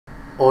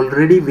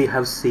already we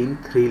have seen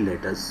 3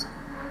 letters.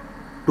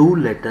 2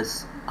 letters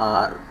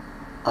are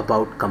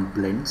about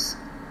complaints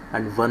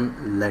and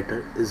 1 letter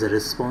is a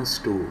response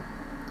to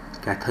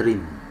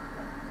Catherine.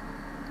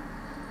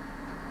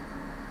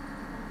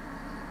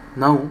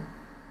 Now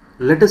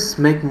let us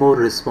make more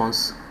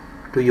response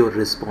to your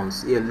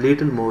response a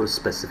little more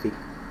specific.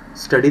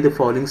 Study the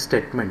following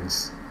statements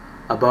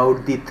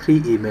about the 3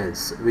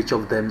 emails. Which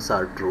of them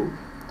are true?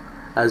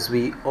 As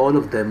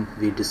all of them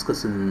we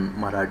discuss in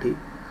Marathi.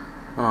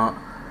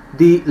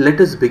 The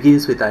letters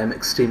begins with I am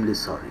extremely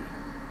sorry.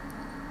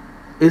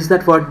 Is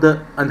that what the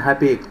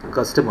unhappy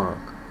customer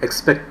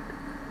expect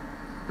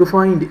to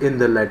find in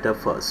the letter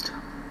first?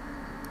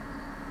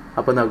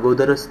 आपण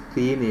अगोदरच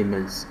 3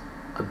 emails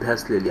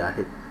अभ्यासलेली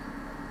आहेत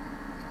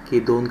की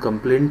 2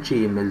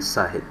 कंप्लेंटची emails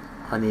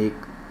आहेत आणि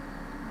एक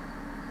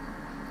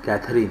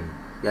Catherine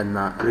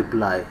यांना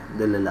reply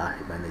दिलेला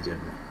आहे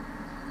मॅनेजरने.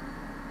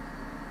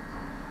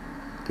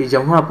 की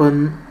जेव्हा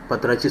आपण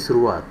पत्राची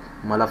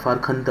सुरुवात मला फार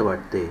खंत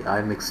वाटते आय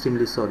एम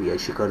एक्स्ट्रीमली सॉरी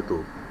अशी करतो,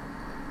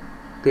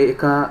 ते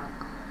एका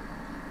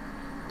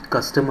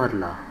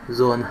कस्टमरला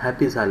जो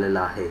अनहॅपी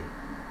झालेला आहे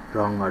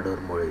रॉंग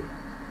ऑर्डरमुळे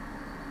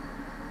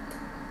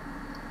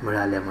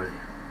मिळाल्यामुळे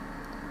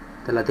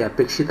त्याला ते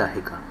अपेक्षित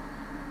आहे का?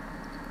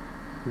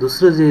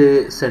 दुसरं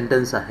जे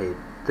सेंटेन्स आहे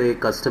ते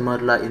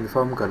कस्टमरला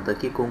इन्फॉर्म करतं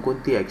की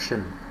कोणकोणती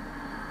ॲक्शन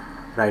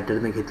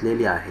रायटरने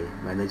घेतलेली आहे,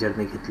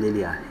 मॅनेजरने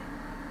घेतलेली आहे.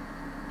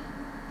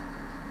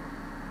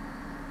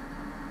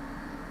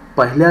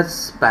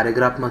 पहिल्याच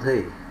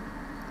पॅरेग्राफमध्ये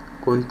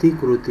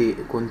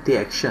कोणती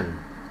ॲक्शन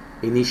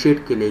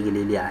इनिशिएट केली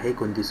गेलेली आहे,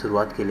 कोणती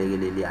सुरुवात केली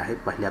गेलेली आहे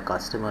पहिल्या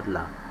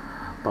कस्टमरला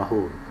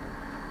पाहून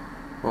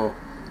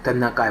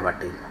त्यांना काय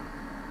वाटेल,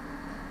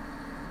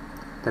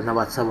 त्यांना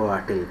वाचावं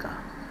वाटेल का?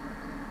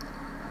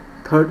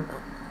 Third,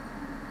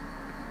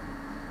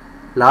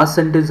 last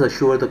sentence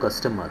assure the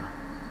customer.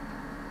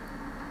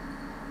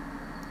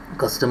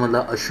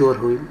 कस्टमरला अश्युअर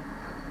होईल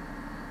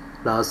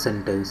last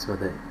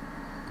सेंटेन्समध्ये.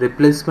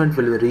 Replacement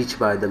will reach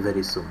by the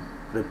very soon.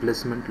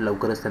 Replacement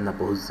लवकरच त्यांना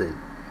पोहोचेल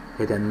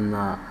हे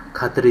त्यांना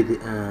खात्री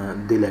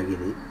दिल्या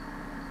गेली.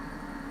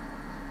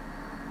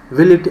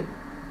 Will it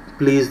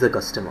please the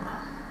customer.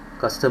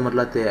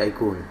 कस्टमरला ते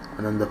ऐकून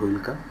आनंद होईल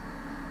का?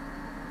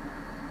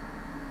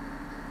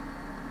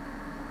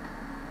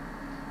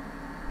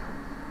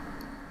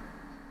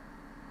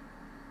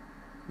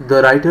 The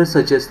writer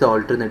suggest the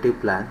alternative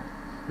plan.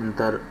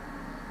 नंतर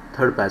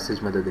थर्ड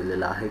पॅसेजमध्ये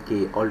दिलेला आहे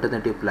की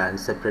ऑल्टरनेटिव्ह प्लॅन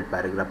सेपरेट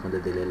पॅरेग्राफमध्ये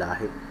दिलेला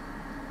आहे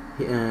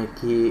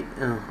की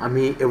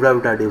आम्ही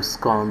एवढा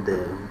डिस्काउंट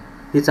देऊ.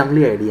 ही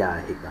चांगली आयडिया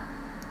आहे का?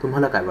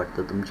 तुम्हाला काय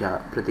वाटतं? तुमच्या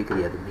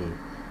प्रतिक्रिया तुम्ही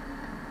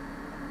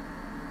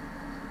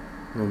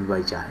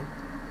नोंदवायच्या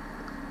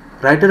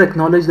आहेत. Writer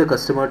acknowledge the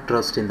customer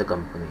trust in the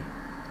company.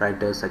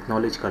 Writers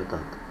acknowledge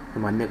करतात,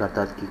 मान्य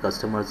करतात की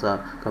कस्टमरचा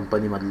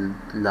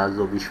कंपनीमधला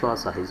जो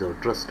विश्वास आहे, जो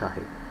ट्रस्ट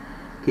आहे,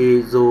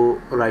 की जो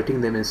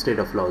writing them instead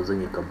of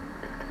lodging A complaint.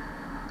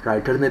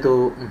 रायटरने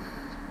तो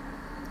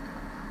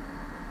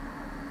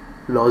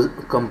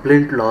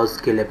कंप्लेंट लॉज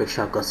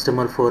केल्यापेक्षा,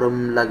 कस्टमर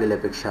फोरमला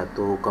गेल्यापेक्षा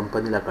तो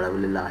कंपनीला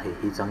कळवलेला आहे.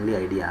 ही चांगली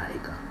आयडिया आहे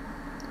का?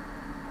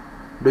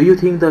 Do you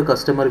think the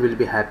customer will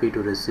be happy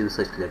to receive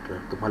such letter.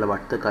 तुम्हाला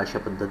वाटतं का अशा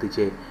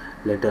पद्धतीचे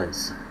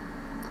लेटर्स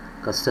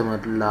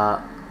कस्टमरला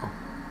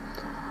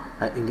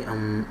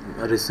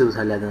रिसीव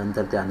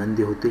झाल्यानंतर ते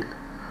आनंदी होतील?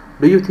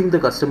 Do you think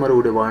the customer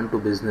would want to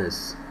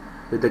business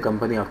with the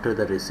company after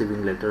the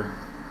receiving letter.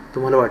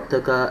 तुम्हाला वाटतं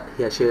का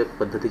हे असे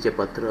पद्धतीचे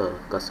पत्र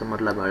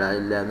कस्टमरला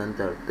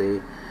मिळाल्यानंतर ते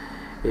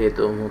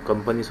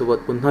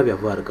कंपनीसोबत पुन्हा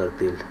व्यवहार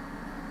करतील?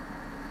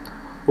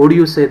 Would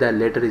you say that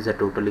letter is a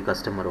totally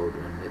customer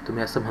oriented.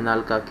 तुम्ही असं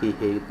म्हणाल का की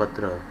हे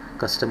पत्र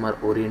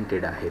कस्टमर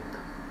ओरिएंटेड आहेत?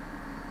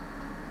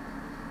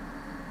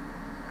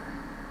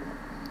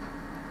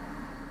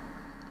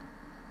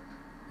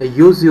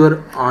 Use your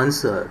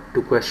answer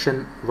to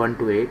question 1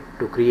 to 8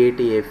 to create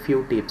a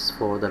few tips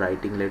for the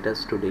writing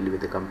letters to deal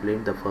with the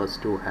complaint. The first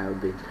 2 have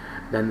been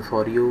done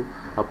for you.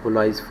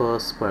 Apologize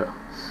first,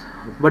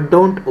 but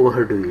don't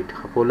overdo it.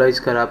 Apologize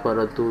करा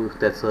परंतु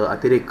त्याचा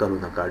अतिरेक करू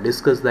नका.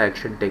 Discuss the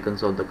action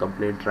taken on the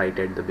complaint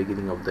right at the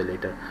beginning of the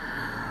letter.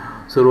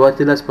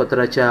 सुरुवातीलाच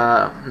पत्राच्या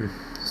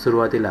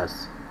सुरुवातीलाच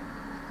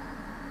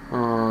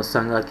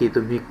सांगा की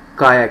तुम्ही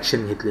काय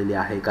ॲक्शन घेतलेली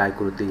आहे, काय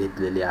कृती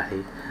घेतलेली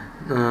आहे.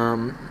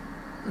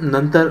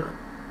 नंतर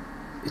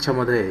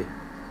याच्यामध्ये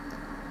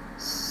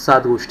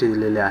 7 गोष्टी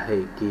दिलेल्या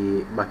आहे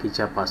की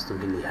बाकीच्या 5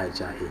 तुम्ही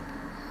लिहायच्या आहे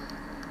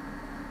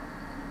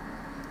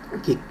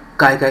की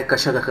काय काय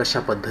कशा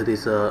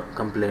पद्धतीचं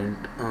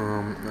कंप्लेंट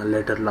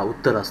लेटरला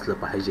उत्तर असलं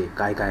पाहिजे,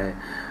 काय काय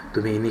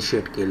तुम्ही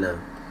इनिशिएट केलं,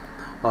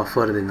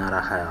 ऑफर देणार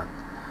आहात,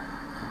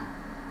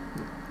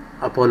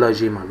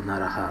 अपॉलॉजी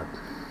मागणार आहात,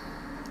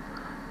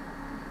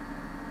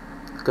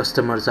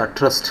 कस्टमरचा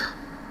ट्रस्ट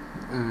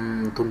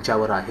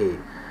तुमच्यावर आहे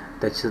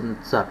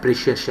त्याचं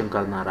अप्रिशिएशन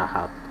करणार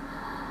आहात,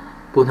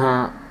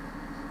 पुन्हा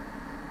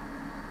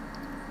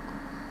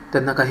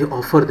त्यांना काही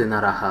ऑफर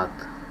देणार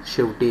आहात,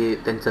 शेवटी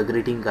त्यांचं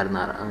ग्रीटिंग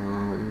करणार,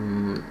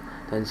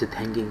 त्यांचे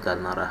थँकिंग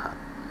करणार आहात.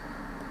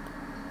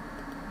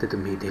 ते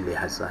तुम्ही इथे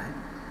लिहायचं आहे.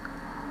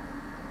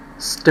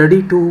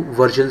 Study 2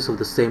 versions of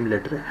the same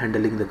letter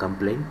handling the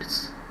complaints.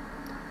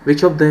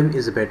 Which of them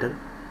is better?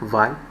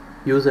 Why?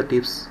 Use the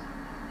tips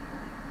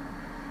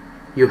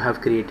you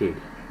have created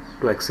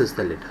to access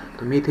the letter.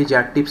 तुम्ही इथे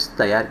ज्या टिप्स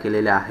तयार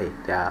केलेल्या आहेत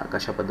त्या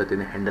कशा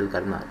पद्धतीने हँडल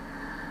करणार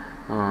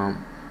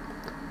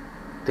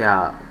त्या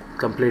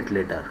कंप्लेंट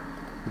लेटर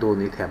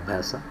 2 इथे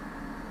अभ्यासा.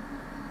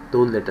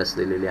 2 लेटर्स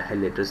दिलेले आहे,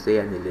 लेटर्स ए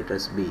आणि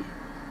letters B.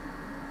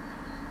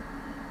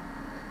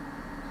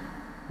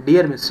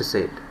 Dear Mr.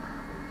 Seth,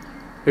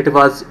 it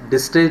was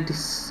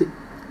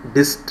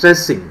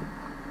distressing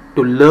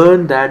to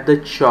learn that the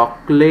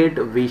chocolate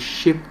we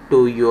shipped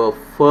to your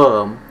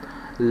firm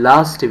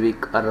last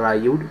week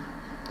arrived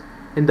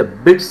in the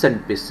bits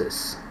and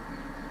pieces.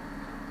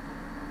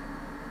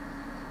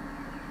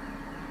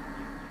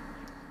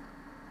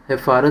 हे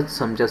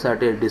फारच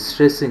आमच्यासाठी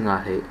डिस्ट्रेसिंग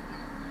आहे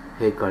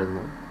हे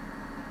कळणं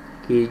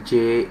की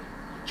जे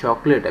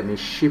चॉकलेट आम्ही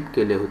शिप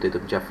केले होते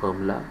तुमच्या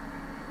फर्मला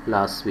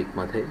लास्ट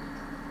वीकमध्ये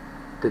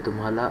ते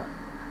तुम्हाला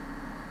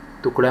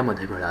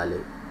तुकड्यामध्ये मिळाले,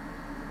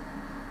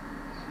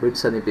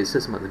 बिट्स आणि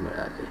पीसेसमध्ये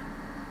मिळाले.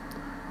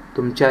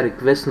 तुमच्या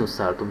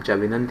रिक्वेस्टनुसार, तुमच्या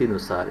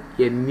विनंतीनुसार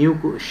a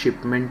new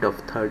shipment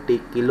of 30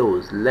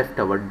 kilos left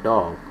our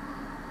dog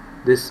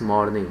this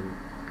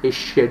morning is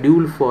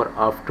scheduled for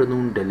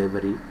afternoon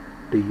delivery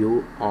to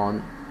you on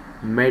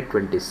May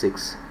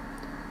 26.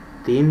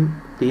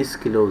 30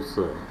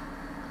 किलोचं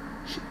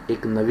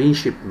एक नवीन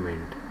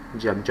शिपमेंट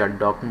जे आमच्या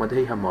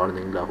डॉकमध्ये ह्या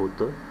मॉर्निंगला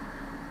होतं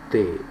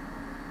ते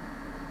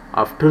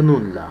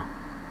आफ्टरनूनला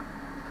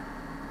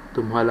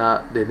तुम्हाला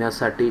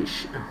देण्यासाठी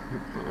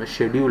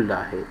शेड्यूल्ड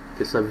आहे.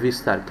 ते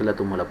 26 तारखेला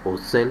तुम्हाला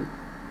पोहोचेल.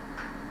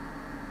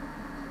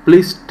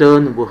 Please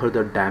turn over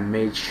the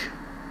damage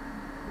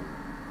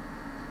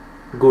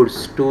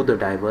goods to the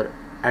driver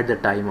at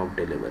the time of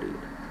delivery.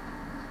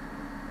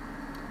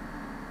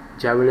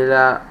 ज्या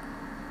वेळेला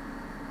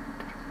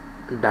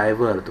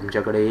ड्रायव्हर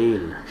तुमच्याकडे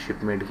येईल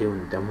शिपमेंट घेऊन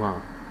तेव्हा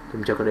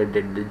तुमच्याकडे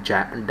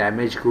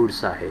डॅमेज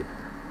गुड्स आहेत,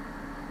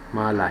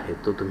 माल आहे,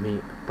 तो तुम्ही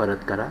परत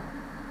करा.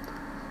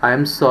 I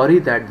am sorry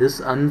that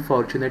this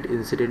unfortunate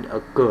incident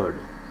occurred.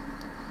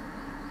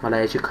 मला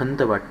याची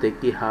खंत वाटते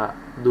की हा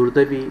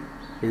दुर्दैवी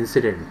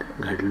इन्सिडेंट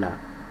घडला.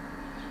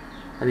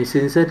 आणि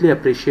सिन्सिअरली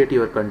अप्रिशिएट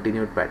युअर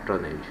कंटिन्यूड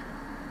पॅट्रॉनेज.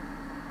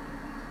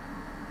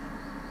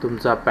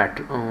 तुमचा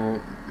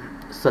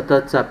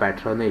सततचा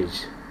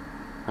पॅट्रॉनेज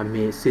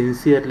आम्ही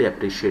सिन्सिअरली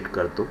अप्रिशिएट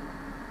करतो.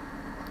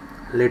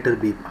 लेटर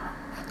बी पहा.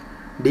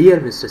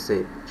 Dear mister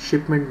Seth,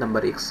 shipment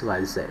number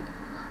XYZ.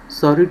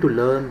 Sorry to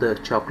learn the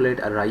chocolate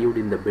arrived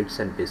in the bits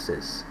and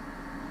pieces.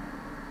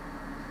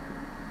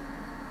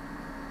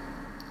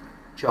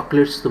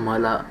 Chocolates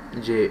तुम्हाला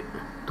जे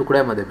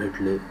तुकड्यामध्ये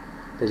भेटले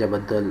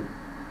त्याच्याबद्दल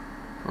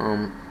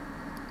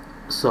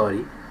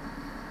सॉरी.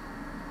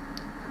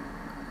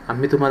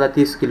 आम्ही तुम्हाला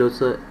 30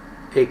 किलोचं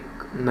एक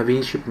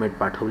नवीन शिपमेंट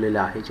पाठवलेलं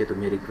आहे जे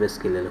तुम्ही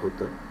रिक्वेस्ट केलेलं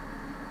होतं.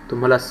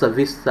 तुम्हाला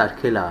 26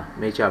 तारखेला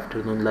मेच्या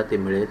आफ्टरनूनला ते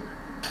मिळेल.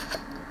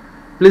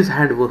 Please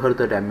hand over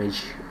the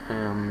damage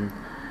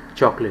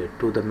chocolate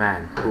to the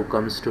man who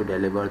comes to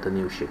deliver the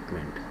new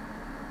shipment.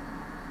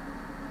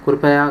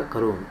 कृपया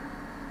करून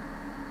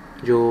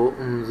जो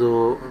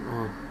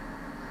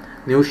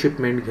न्यू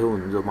शिपमेंट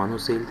घेऊन जो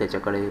माणूस येईल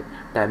त्याच्याकडे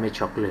डॅमेज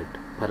चॉकलेट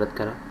परत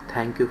करा.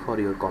 Thank you for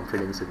your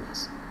confidence in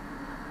अस.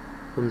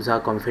 तुमचा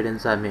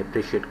कॉन्फिडन्स आम्ही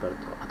अप्रिशिएट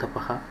करतो. आता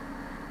पहा.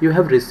 You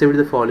have received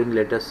the following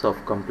letters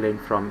of complaint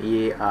from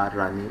EAR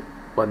Rani,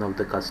 one of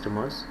the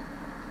customers.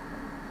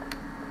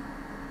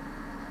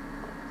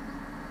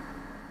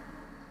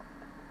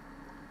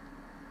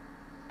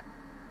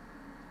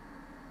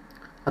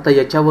 आता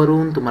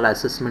याच्यावरून तुम्हाला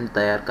असेसमेंट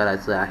तयार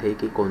करायचं आहे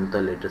की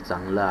कोणतं लेटर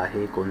चांगलं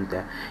आहे,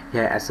 कोणत्या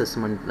ह्या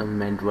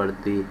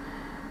असेसमेंटवरती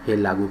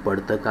हे लागू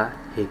पडतं का,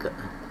 हे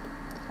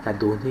ह्या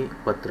दोन्ही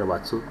पत्र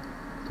वाचून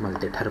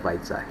तुम्हाला ते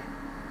ठरवायचं आहे.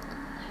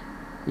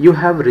 You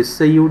have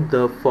received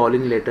the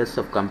following letters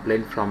of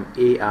complaint from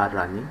AR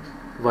Rani,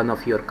 one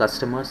of your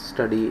customers.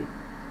 Study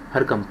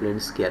her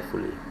complaints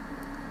carefully.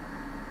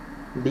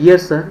 Dear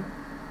sir,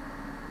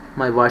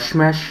 my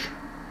वॉशमॅश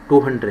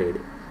 200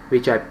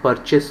 which I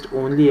purchased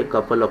only a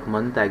couple of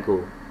months ago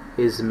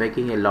is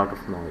making a lot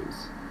of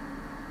noise.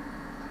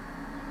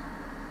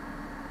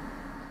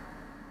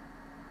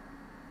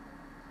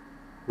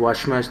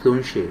 वॉशमॅश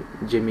 200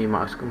 जे मी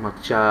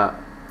मागच्या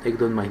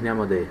 1-2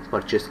 महिन्यामध्ये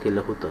purchase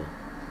केलं होतं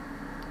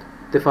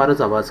ते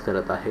फारच आवाज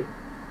करत आहे.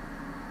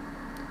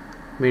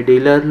 मी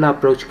डीलरला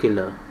अप्रोच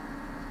केलं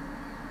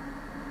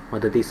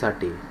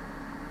मदतीसाठी,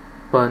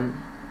 पण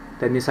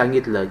त्यांनी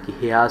सांगितलं की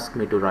हे ask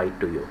me to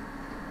right to you.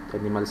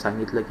 त्यांनी मला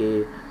सांगितलं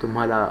की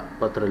तुम्हाला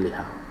पत्र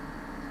लिहा.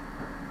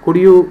 कुड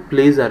you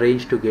please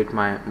arrange to get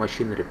my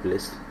machine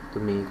replace.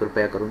 तुम्ही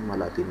कृपया करून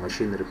मला ती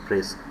मशीन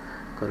रिप्लेस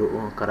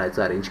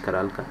करायचं अरेंज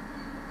कराल का.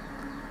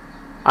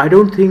 I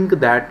don't think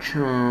that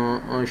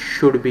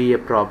should be a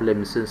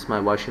problem since my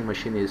washing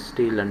machine is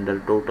steel under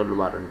total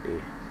warranty.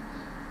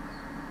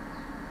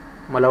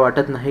 मला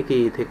वाटत नाही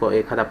की इथे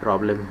एखादा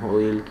प्रॉब्लेम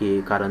होईल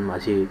की कारण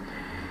माझी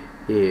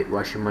हे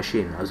वॉशिंग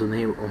मशीन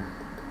अजूनही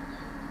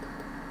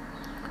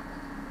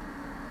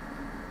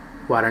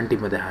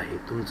वॉरंटीमध्ये आहे.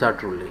 तुमचा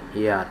truly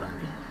A.R.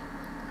 Rani.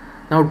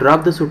 Now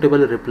draft the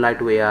suitable reply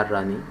to A.R.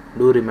 Rani.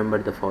 Do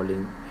remember the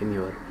following in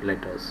your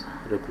letters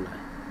reply.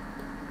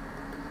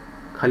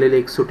 खालील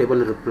एक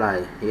सुटेबल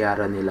रिप्लाय A.R.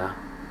 राणीला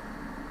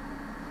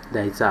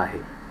द्यायचा आहे,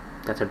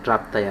 त्याचा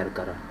ड्राफ्ट तयार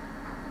करा.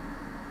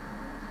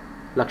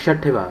 लक्षात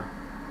ठेवा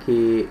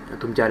की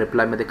तुमच्या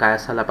रिप्लायमध्ये काय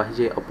असायला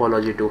पाहिजे.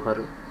 Apology to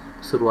her.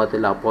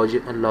 सुरुवातीला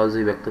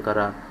अपॉलॉजी व्यक्त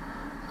करा,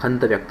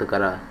 खंत व्यक्त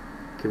करा,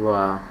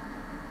 किंवा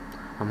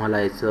आम्हाला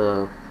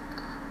याचं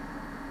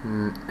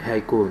हे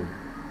ऐकून,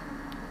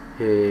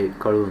 हे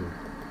कळून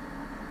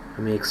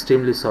आम्ही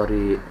एक्स्ट्रीमली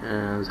सॉरी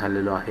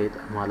झालेलो आहेत,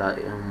 आम्हाला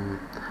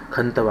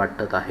खंत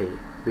वाटत आहे.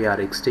 We R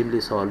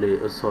extremely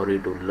sorry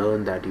to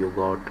learn that you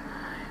got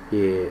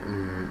ये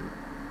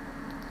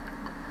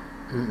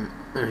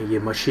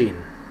machine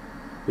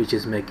which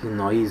is making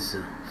noise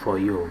for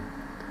you.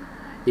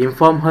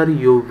 Inform her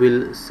you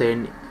will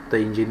send the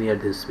engineer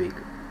this week.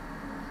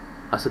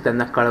 असं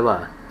त्यांना कळवा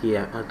की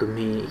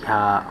तुम्ही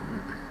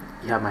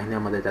ह्या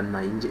महिन्यामध्ये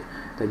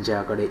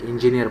त्यांच्याकडे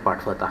इंजिनियर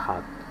पाठवत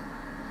आहात,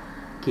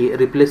 की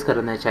रिप्लेस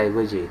करण्याच्या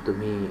ऐवजी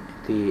तुम्ही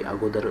ती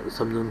अगोदर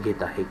समजून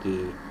घेत आहे की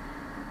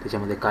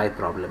त्याच्यामध्ये काय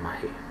प्रॉब्लेम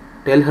आहे.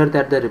 Tell her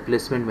that the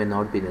replacement may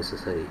not be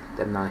necessary.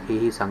 त्यांना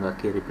हेही सांगा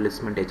की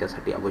रिप्लेसमेंट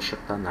याच्यासाठी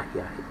आवश्यकता नाही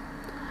आहे.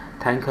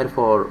 Thank her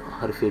for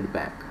her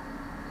feedback.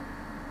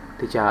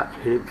 तिच्या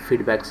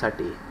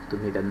फीडबॅकसाठी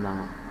तुम्ही त्यांना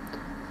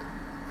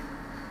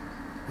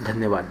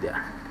धन्यवाद द्या.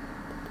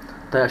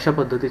 तर अशा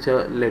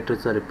पद्धतीचं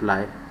लेटरचं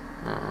रिप्लाय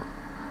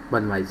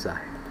बनवायचं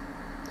आहे.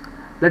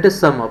 Let us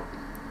sum up.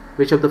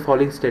 Which of the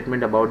following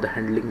statement about the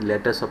handling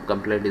letters of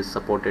complaint is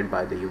supported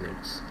by the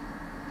units.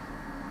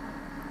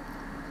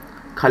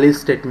 खालील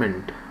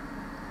स्टेटमेंट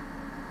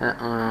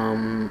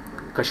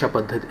कशा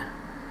पद्धती.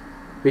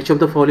 Which of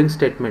the following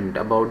statement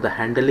about the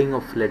handling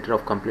of letter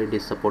of complaint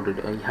is supported.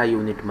 ह्या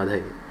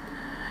युनिटमध्ये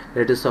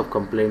letters of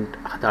complaint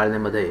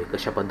हाताळण्यामध्ये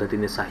कशा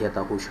पद्धतीने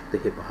सहाय्यता होऊ शकते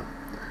हे पहा.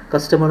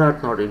 Customer R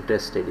not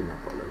interested in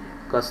apology.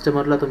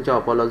 कस्टमरला तुमच्या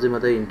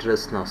अपॉलॉजीमध्ये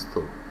इंटरेस्ट नसतो,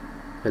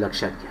 हे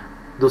लक्षात घ्या.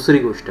 दुसरी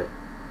गोष्ट,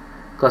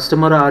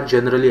 customer R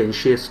generally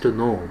एन्शियस to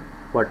know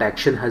what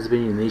action has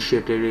bin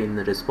initiated in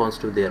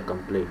response to their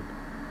complaint.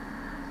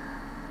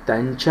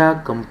 त्यांच्या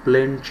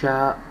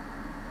कंप्लेंटच्या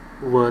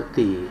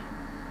वरती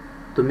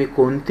तुम्ही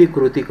कोणती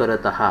कृती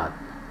करत आहात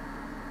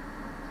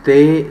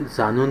ते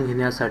जाणून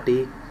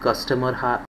घेण्यासाठी कस्टमर हा